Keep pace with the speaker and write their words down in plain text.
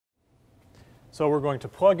So we're going to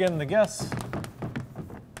plug in the guess.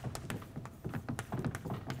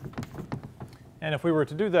 And if we were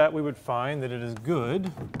to do that, we would find that it is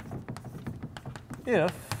good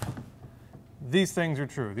if these things are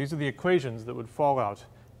true. These are the equations that would fall out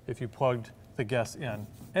if you plugged the guess in.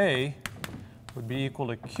 A would be equal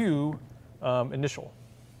to Q initial.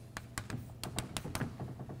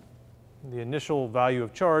 The initial value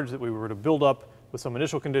of charge that we were to build up with some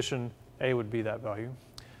initial condition, A would be that value.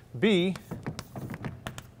 B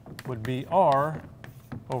would be R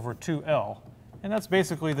over 2L, and that's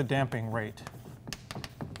basically the damping rate.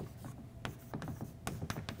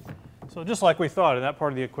 So just like we thought in that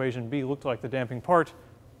part of the equation, B looked like the damping part,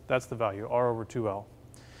 that's the value, R over 2L.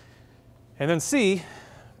 And then C,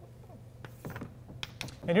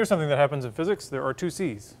 and here's something that happens in physics, there are two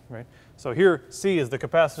C's, right? So here, C is the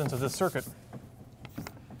capacitance of this circuit.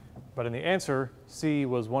 But in the answer, C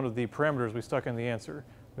was one of the parameters we stuck in the answer.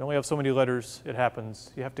 We only have so many letters, it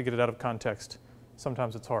happens. You have to get it out of context.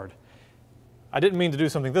 Sometimes it's hard. I didn't mean to do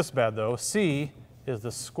something this bad though. C is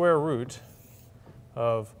the square root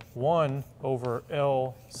of 1 over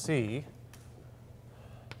LC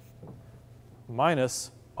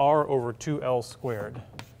minus R over 2L squared.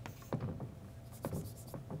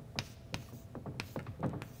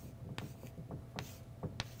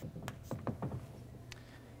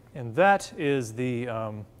 And that is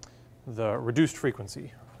the reduced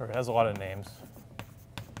frequency, or it has a lot of names.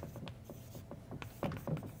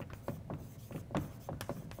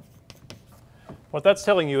 What that's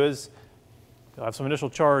telling you is you'll have some initial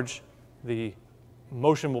charge, the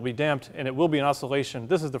motion will be damped, and it will be an oscillation.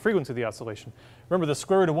 This is the frequency of the oscillation. Remember, the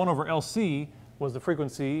square root of 1 over LC was the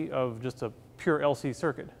frequency of just a pure LC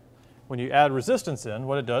circuit. When you add resistance in,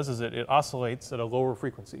 what it does is it oscillates at a lower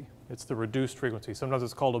frequency. It's the reduced frequency. Sometimes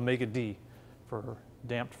it's called omega D for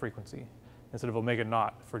damped frequency instead of omega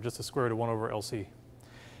naught for just the square root of 1 over LC.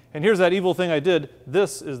 And here's that evil thing I did.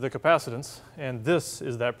 This is the capacitance, and this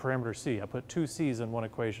is that parameter C. I put two C's in one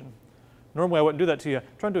equation. Normally I wouldn't do that to you.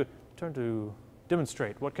 I'm trying to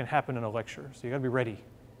demonstrate what can happen in a lecture. So you got to be ready. You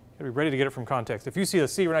got to be ready to get it from context. If you see a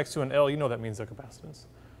C right next to an L, you know that means the capacitance.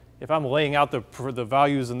 If I'm laying out the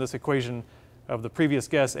values in this equation of the previous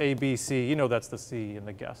guess, A, B, C, you know that's the C in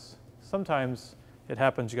the guess. Sometimes it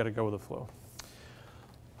happens, you got to go with the flow.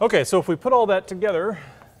 Okay, so if we put all that together,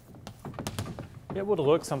 it would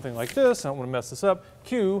look something like this. I don't want to mess this up.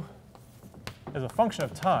 Q, as a function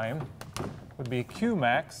of time, would be Q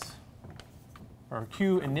max, or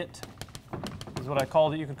Q init is what I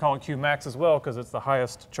called it. You could call it Q max as well because it's the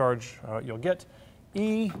highest charge you'll get.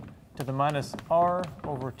 E to the minus R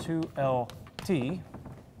over 2LT,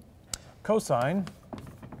 cosine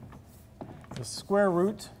the square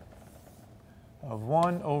root of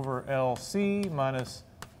 1 over LC minus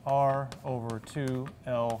R over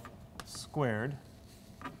 2L squared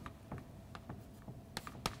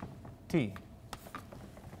T.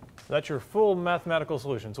 So that's your full mathematical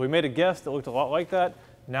solution. So we made a guess that looked a lot like that.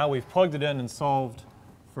 Now we've plugged it in and solved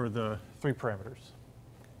for the three parameters.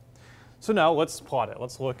 So now let's plot it.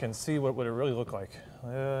 Let's look and see what would it really look like.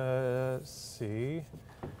 Let's see.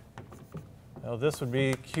 Now this would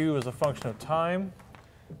be Q as a function of time,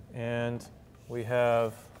 and we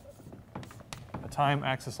have a time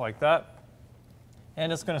axis like that.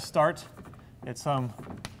 And it's going to start at some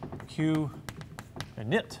Q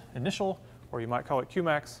initial, or you might call it Q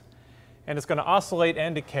max, and it's going to oscillate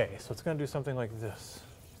and decay. So it's going to do something like this,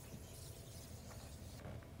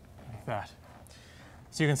 like that.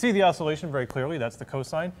 So you can see the oscillation very clearly. That's the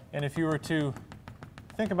cosine. And if you were to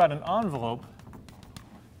think about an envelope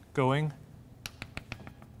going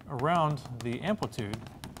around the amplitude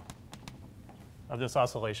of this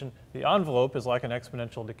oscillation, the envelope is like an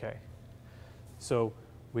exponential decay. So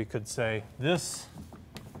we could say this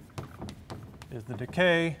is the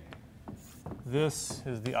decay, this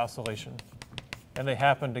is the oscillation, and they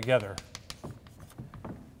happen together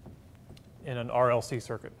in an RLC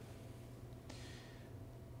circuit.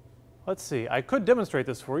 Let's see, I could demonstrate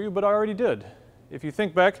this for you, but I already did. If you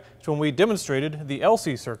think back to when we demonstrated the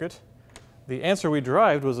LC circuit, the answer we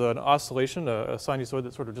derived was an oscillation, a sinusoid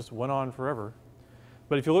that sort of just went on forever.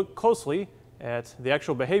 But if you look closely at the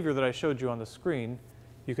actual behavior that I showed you on the screen,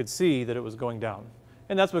 you could see that it was going down.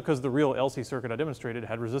 And that's because the real LC circuit I demonstrated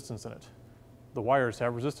had resistance in it. The wires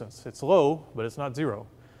have resistance. It's low, but it's not zero.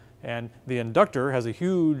 And the inductor has a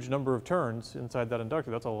huge number of turns inside that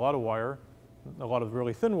inductor. That's a lot of wire, a lot of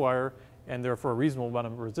really thin wire, and therefore a reasonable amount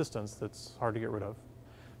of resistance that's hard to get rid of.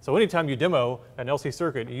 So anytime you demo an LC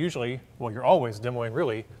circuit, you usually, well, you're always demoing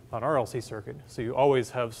really an RLC circuit. So you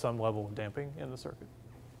always have some level of damping in the circuit.